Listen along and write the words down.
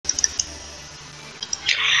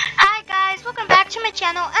to my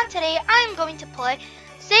channel, and today I'm going to play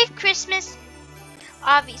Save Christmas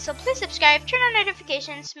Obby. So please subscribe, turn on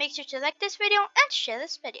notifications, make sure to like this video and share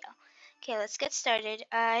this video. Okay, let's get started.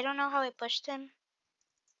 I don't know how I pushed him.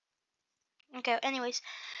 Okay, anyways,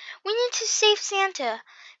 we need to save Santa.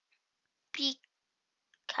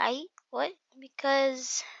 What?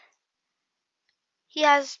 Because he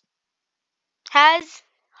has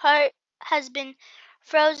been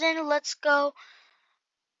frozen. Let's go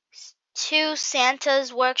to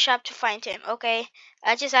Santa's workshop to find him. Okay,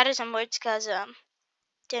 I just added some words because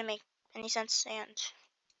didn't make any sense, and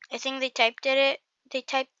I think they typed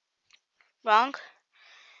wrong.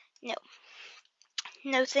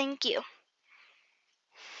 No thank you.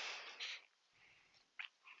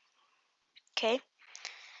 Okay,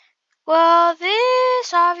 well,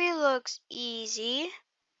 this obby looks easy.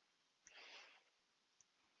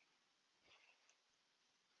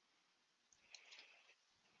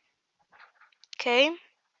 Okay, yay,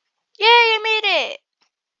 I made it.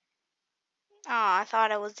 Oh, I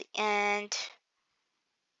thought it was the end.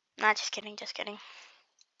 Not just kidding.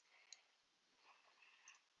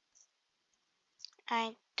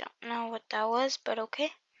 I don't know what that was, but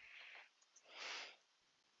okay.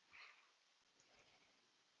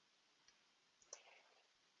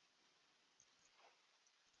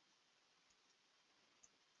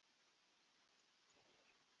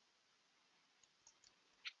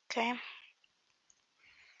 Okay.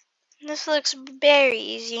 This looks very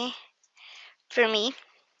easy for me.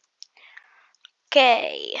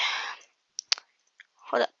 Okay.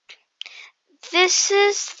 Hold up. This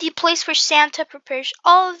is the place where Santa prepares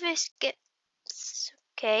all of his gifts.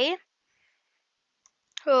 Okay.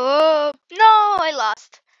 Oh, no, I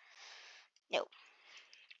lost. No.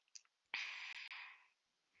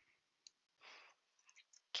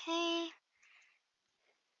 Okay.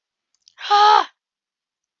 Ah!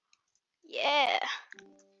 Yeah.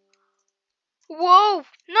 Whoa!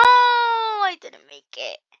 No! I didn't make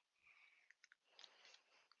it.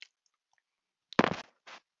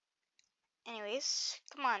 Anyways,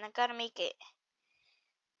 come on, I gotta make it.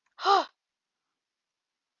 Come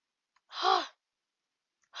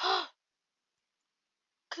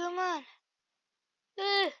on.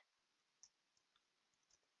 No!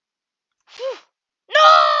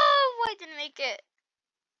 I didn't make it.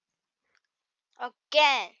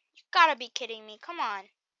 Again. You gotta be kidding me. Come on.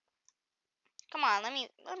 Come on, let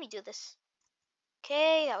me do this.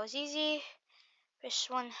 Okay, that was easy. First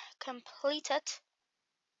one completed.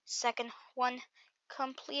 Second one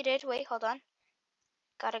completed. Wait, hold on.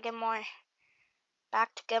 Gotta get more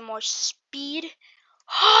back to get more speed.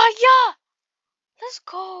 Oh yeah! Let's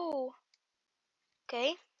go.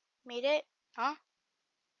 Okay, made it. Huh?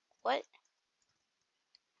 What?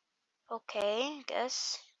 Okay,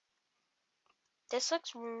 guess this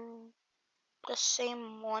looks the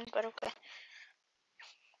same one, but okay.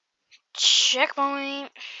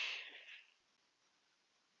 Checkpoint.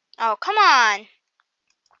 Oh, come on.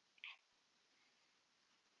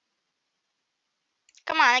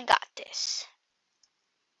 Come on, I got this.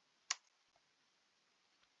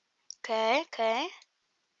 Okay.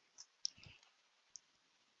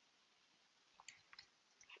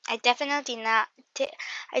 I definitely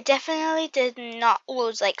did not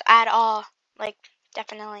lose, like, at all. Like,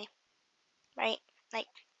 definitely. Right? Like,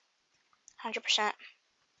 100%.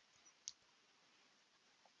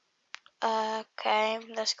 Okay,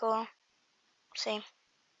 that's cool. Same.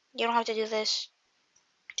 You don't have to do this.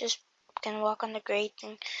 Just can walk on the grate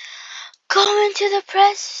and go into the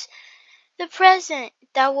present.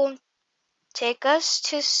 That will take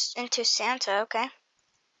us into Santa, okay?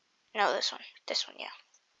 No, this one. Yeah.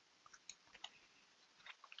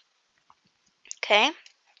 Okay.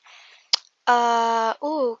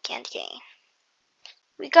 Ooh, candy cane.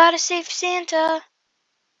 We gotta save Santa.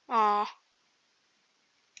 Aw.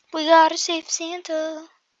 We gotta save Santa.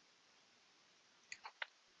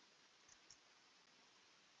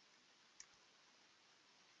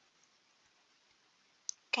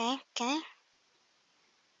 Okay. Okay,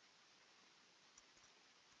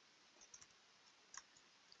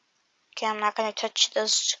 I'm not gonna touch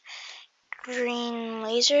those green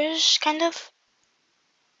lasers, kind of.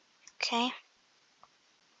 Okay.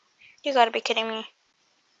 You gotta be kidding me.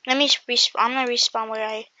 Let me respawn. I'm gonna respawn where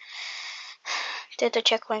I did the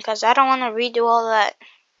checkpoint because I don't want to redo all that.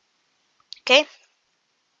 Okay.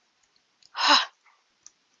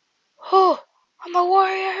 Oh, I'm a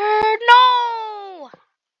warrior. No.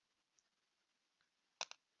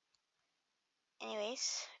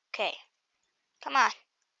 Anyways, okay. Come on.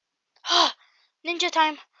 Ninja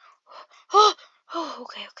time.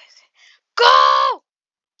 Okay. Go!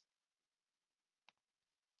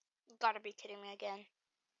 Gotta be kidding me again.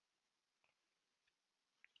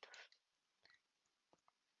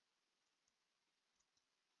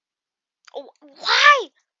 Oh, why?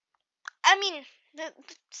 I mean,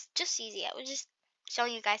 it's just easy. I was just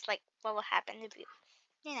showing you guys like what will happen if you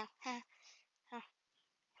know,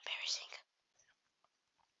 embarrassing.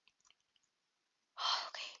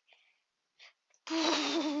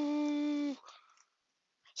 Okay.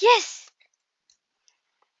 Yes.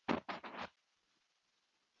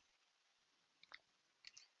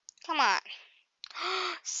 Come on.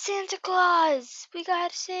 Santa Claus. We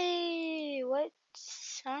gotta say what?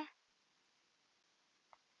 Huh?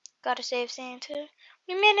 Gotta save Santa.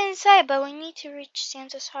 We made it inside, but we need to reach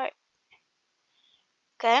Santa's heart.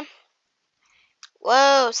 Okay.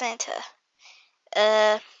 Whoa, Santa.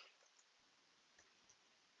 Come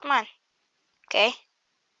on. Okay.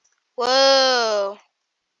 Whoa.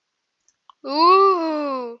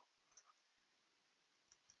 Ooh.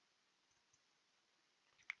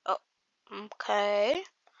 Oh. Okay.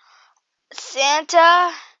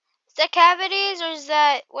 Santa. Is that cavities or is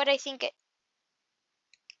that what I think it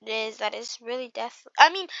is? That is really death. I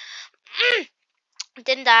mean,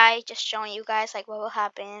 didn't die. Just showing you guys like what will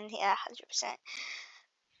happen. Yeah, 100%.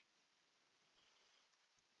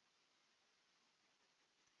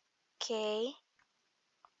 Okay.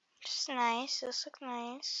 Just nice. This look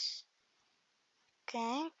nice.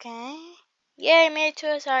 Okay, okay. Yeah, I made it to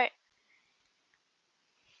his heart.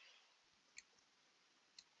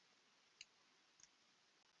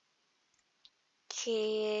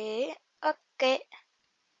 Okay. Okay.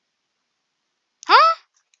 Huh?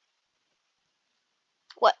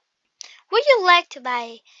 What? Would you like to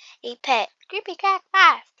buy a pet? Creepy cat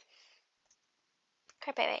 5.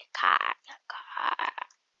 Creepy cat.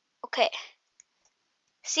 Okay.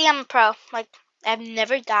 See, I'm a pro. Like, I've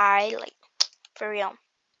never died. Like, for real.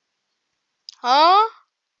 Huh?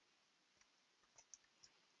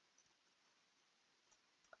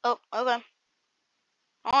 Oh, okay.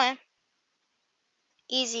 On.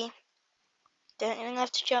 Easy. Didn't even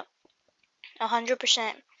have to jump.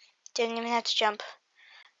 100%. Didn't even have to jump.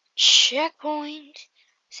 Checkpoint.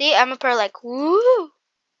 See, I'm a pro. Like, woo.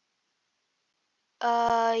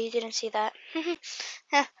 You didn't see that.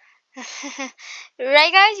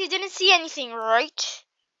 Right, guys? You didn't see anything, right?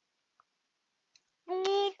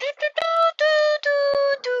 Oh,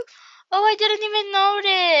 I didn't even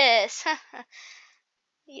notice.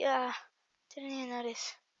 Yeah, didn't even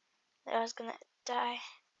notice that I was gonna die.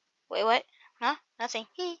 Wait, what? Huh? Nothing.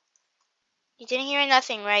 You didn't hear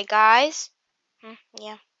nothing, right, guys?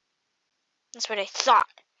 Yeah, that's what I thought.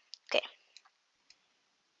 Okay.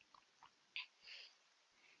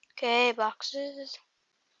 Okay, boxes.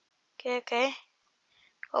 Okay, okay.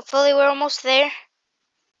 Hopefully we're almost there.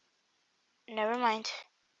 Never mind.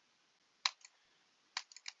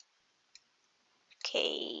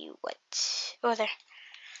 Okay, what? Oh, there.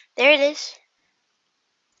 There it is.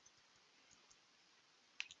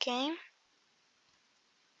 Okay.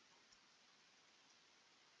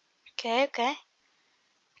 Okay, okay.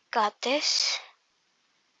 Got this.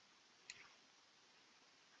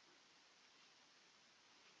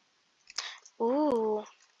 Ooh.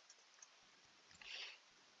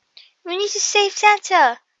 We need to save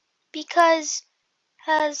Santa because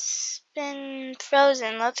has been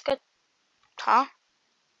frozen. Let's go. Huh?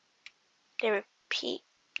 They repeat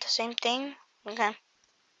the same thing? Okay.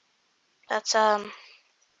 That's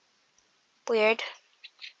weird.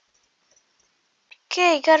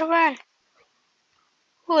 Okay, gotta run.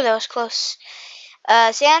 Ooh, that was close.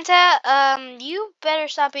 Santa, you better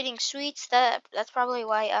stop eating sweets. That's probably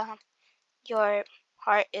why your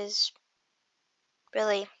heart is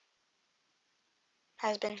really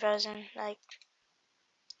has been frozen. Like,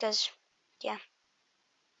 'cause yeah,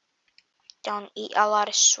 don't eat a lot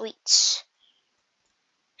of sweets.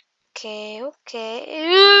 Okay, okay.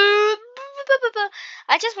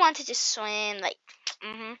 I just wanted to swim, like,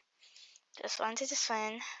 just wanted to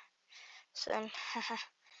swim. Swim.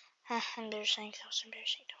 Embarrassing. That was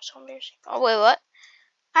embarrassing. That was so embarrassing. Oh wait, what?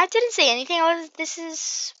 I didn't say anything.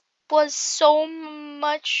 Was so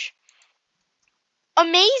much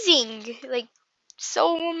amazing. Like,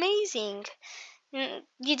 so amazing.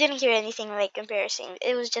 You didn't hear anything like embarrassing.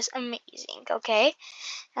 It was just amazing. Okay,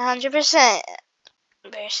 100%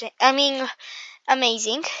 embarrassing. I mean,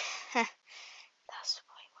 amazing. Why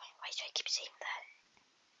do I keep saying that?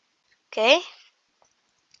 Okay.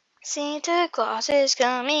 Santa Claus is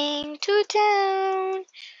coming to town.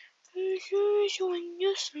 When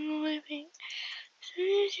you're sleeping,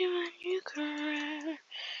 when you cry,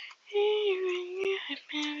 when you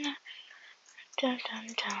happen, dun dun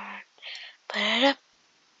dun.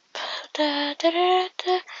 Ba-da-da,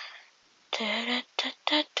 da-da-da-da.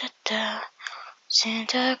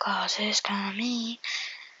 Santa Claus is coming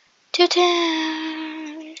to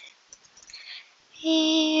town.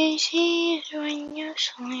 He's here when you're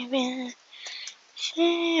sleeping.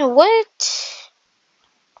 What?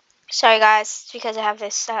 Sorry guys, it's because I have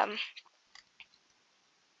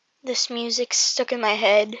this music stuck in my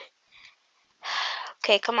head.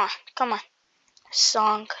 Okay, come on.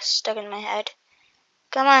 Song stuck in my head.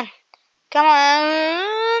 Come on. Dun, dun.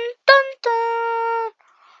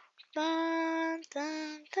 Dun,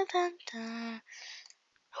 dun, dun, dun, dun.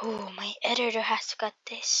 Oh, my editor has to cut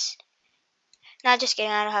this. Not just kidding,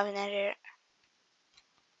 I don't have an editor.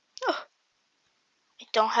 Oh, I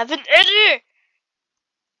don't have an editor.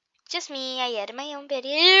 Just me, I edit my own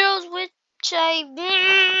videos, which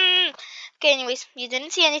Okay, anyways, you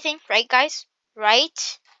didn't see anything, right guys?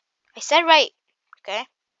 Right? I said right. Okay?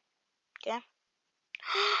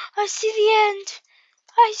 I see the end.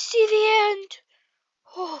 I see the end.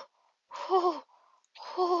 Oh, oh,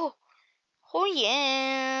 oh, oh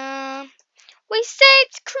yeah. We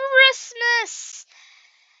saved Christmas.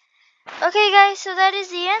 Okay guys, so that is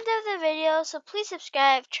the end of the video. So please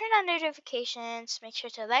subscribe, turn on notifications, make sure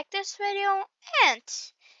to like this video, and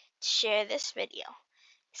share this video.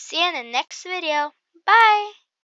 See you in the next video. Bye.